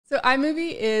So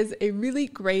iMovie is a really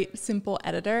great, simple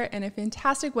editor and a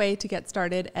fantastic way to get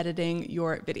started editing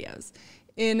your videos.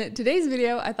 In today's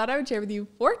video, I thought I would share with you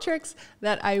 4 tricks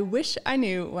that I wish I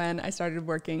knew when I started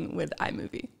working with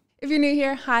iMovie. If you're new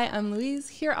here, hi, I'm Louise.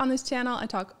 Here on this channel, I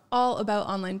talk all about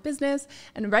online business,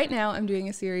 and right now I'm doing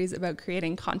a series about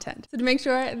creating content. So to make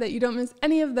sure that you don't miss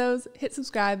any of those, hit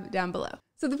subscribe down below.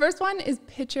 So the first one is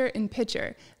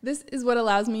picture-in-picture. This is what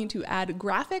allows me to add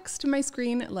graphics to my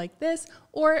screen like this,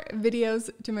 or videos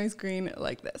to my screen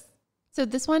like this. So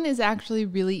this one is actually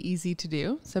really easy to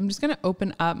do. So I'm just gonna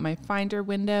open up my Finder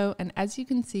window, and as you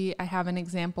can see, I have an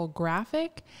example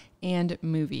graphic and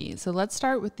movie. So let's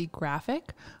start with the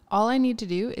graphic. All I need to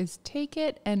do is take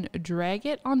it and drag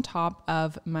it on top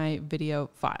of my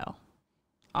video file.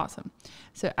 Awesome.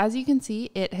 So as you can see,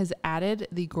 it has added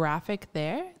the graphic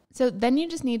there. So then you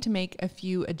just need to make a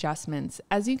few adjustments.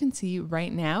 As you can see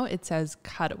right now, it says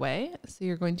cutaway. So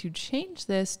you're going to change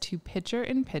this to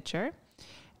picture-in-picture,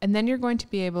 and then you're going to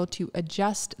be able to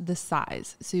adjust the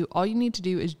size. So all you need to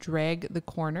do is drag the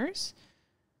corners.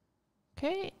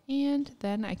 Okay, and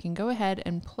then I can go ahead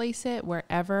and place it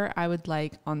wherever I would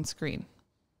like on screen.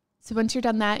 So once you're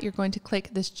done that, you're going to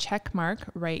click this check mark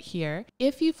right here.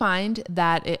 If you find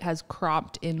that it has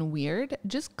cropped in weird,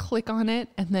 just click on it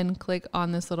and then click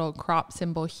on this little crop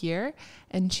symbol here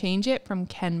and change it from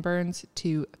Ken Burns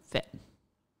to fit.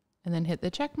 And then hit the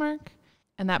check mark,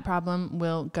 and that problem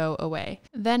will go away.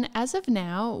 Then as of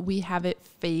now, we have it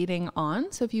fading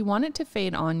on. So if you want it to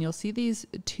fade on, you'll see these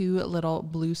 2 little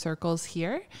blue circles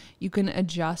here. You can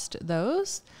adjust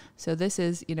those. So this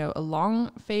is, a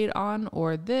long fade on,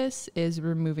 or this is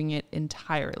removing it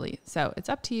entirely. So it's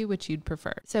up to you which you'd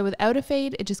prefer. So without a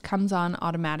fade, it just comes on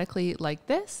automatically like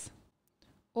this,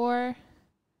 or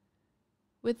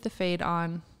with the fade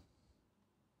on,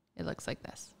 it looks like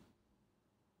this.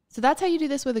 So that's how you do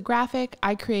this with a graphic.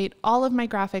 I create all of my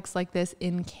graphics like this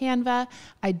in Canva.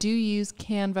 I do use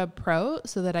Canva Pro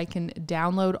so that I can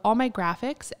download all my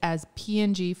graphics as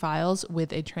PNG files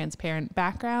with a transparent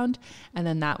background, and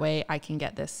then that way I can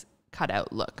get this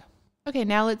cutout look. Okay,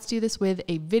 now let's do this with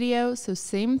a video. So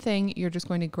same thing, you're just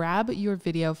going to grab your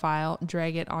video file,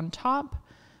 drag it on top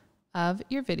of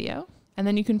your video, and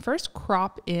then you can first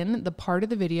crop in the part of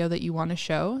the video that you want to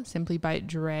show simply by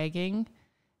dragging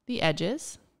the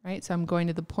edges. Right? So I'm going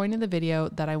to the point of the video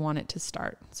that I want it to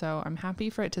start. So I'm happy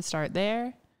for it to start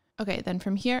there. Okay, then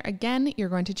from here, again, you're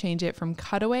going to change it from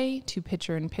cutaway to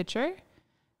picture-in-picture.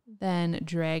 Then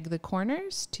drag the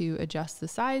corners to adjust the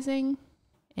sizing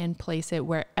and place it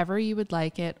wherever you would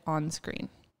like it on screen.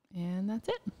 And that's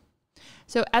it.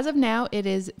 So as of now, it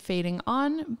is fading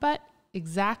on, but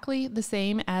exactly the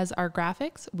same as our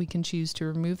graphics. We can choose to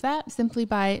remove that simply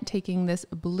by taking this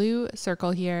blue circle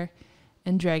here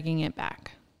and dragging it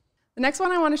back. The next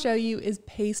one I want to show you is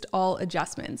paste all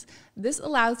adjustments. This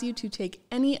allows you to take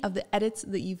any of the edits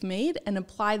that you've made and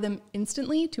apply them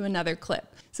instantly to another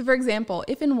clip. So for example,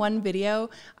 if in one video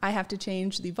I have to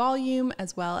change the volume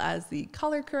as well as the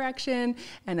color correction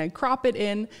and I crop it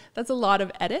in, that's a lot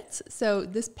of edits. So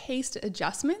this paste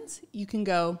adjustments, you can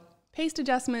go paste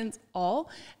adjustments all,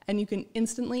 and you can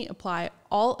instantly apply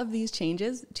all of these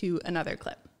changes to another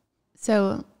clip.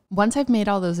 So once I've made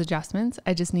all those adjustments,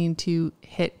 I just need to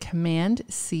hit Command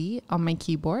C on my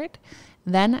keyboard.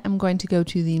 Then I'm going to go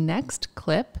to the next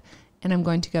clip and I'm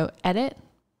going to go Edit,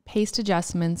 Paste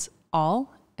Adjustments,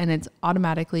 All, and it's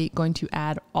automatically going to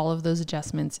add all of those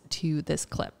adjustments to this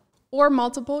clip. Or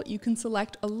multiple, you can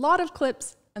select a lot of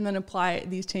clips and then apply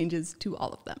these changes to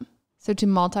all of them. So to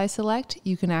multi-select,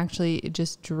 you can actually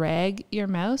just drag your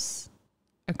mouse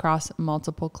across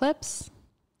multiple clips,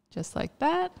 just like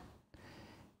that.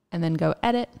 And then go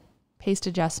Edit, Paste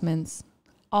Adjustments,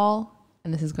 All,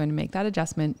 and this is going to make that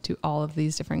adjustment to all of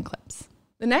these different clips.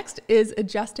 The next is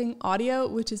adjusting audio,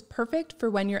 which is perfect for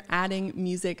when you're adding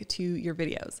music to your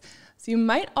videos. So you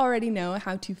might already know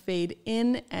how to fade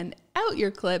in and out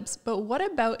your clips, but what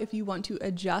about if you want to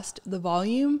adjust the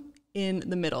volume in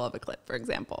the middle of a clip, for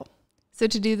example? So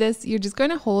to do this, you're just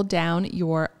going to hold down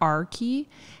your R key,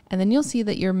 and then you'll see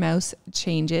that your mouse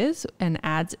changes and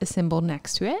adds a symbol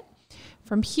next to it.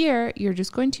 From here, you're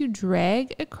just going to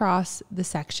drag across the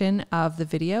section of the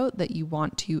video that you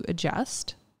want to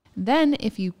adjust. Then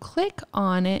if you click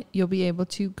on it, you'll be able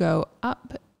to go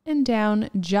up and down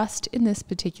just in this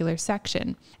particular section.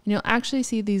 And you'll actually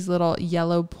see these little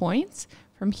yellow points.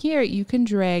 From here, you can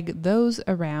drag those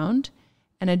around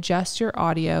and adjust your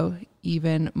audio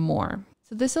even more.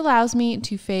 So this allows me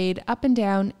to fade up and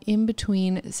down in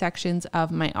between sections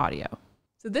of my audio.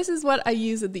 So this is what I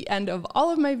use at the end of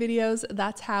all of my videos.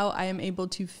 That's how I am able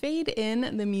to fade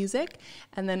in the music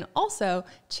and then also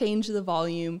change the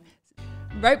volume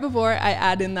right before I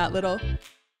add in that little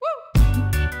woo.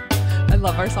 I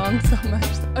love our song so much.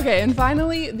 Okay, and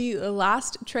finally, the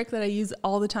last trick that I use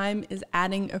all the time is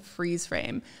adding a freeze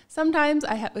frame. Sometimes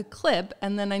I have a clip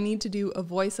and then I need to do a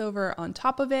voiceover on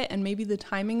top of it and maybe the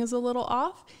timing is a little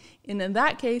off. And in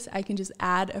that case, I can just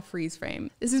add a freeze frame.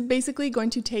 This is basically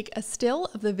going to take a still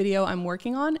of the video I'm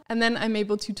working on, and then I'm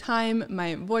able to time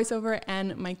my voiceover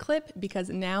and my clip because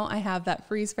now I have that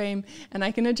freeze frame and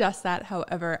I can adjust that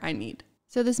however I need.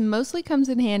 So this mostly comes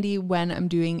in handy when I'm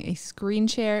doing a screen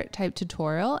share type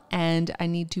tutorial and I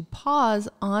need to pause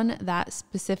on that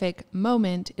specific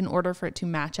moment in order for it to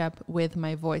match up with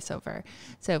my voiceover.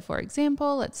 So for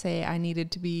example, let's say I needed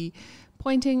to be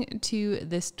pointing to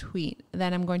this tweet.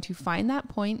 Then I'm going to find that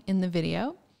point in the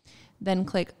video, then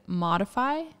click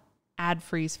Modify, Add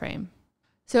Freeze Frame.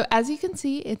 So as you can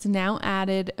see, it's now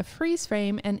added a freeze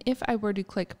frame, and if I were to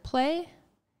click play,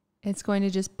 it's going to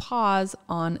just pause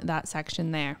on that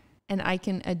section there. And I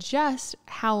can adjust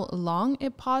how long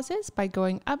it pauses by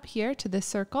going up here to this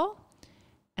circle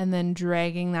and then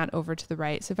dragging that over to the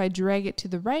right. So if I drag it to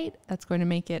the right, that's going to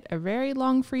make it a very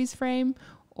long freeze frame,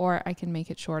 or I can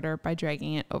make it shorter by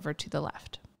dragging it over to the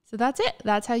left. So that's it.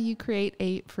 That's how you create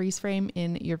a freeze frame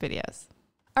in your videos.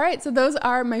 All right, so those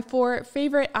are my 4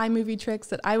 favorite iMovie tricks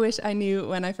that I wish I knew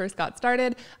when I first got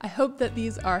started. I hope that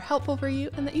these are helpful for you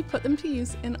and that you put them to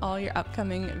use in all your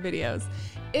upcoming videos.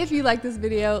 If you like this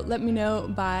video, let me know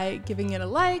by giving it a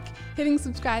like, hitting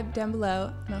subscribe down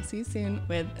below, and I'll see you soon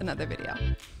with another video.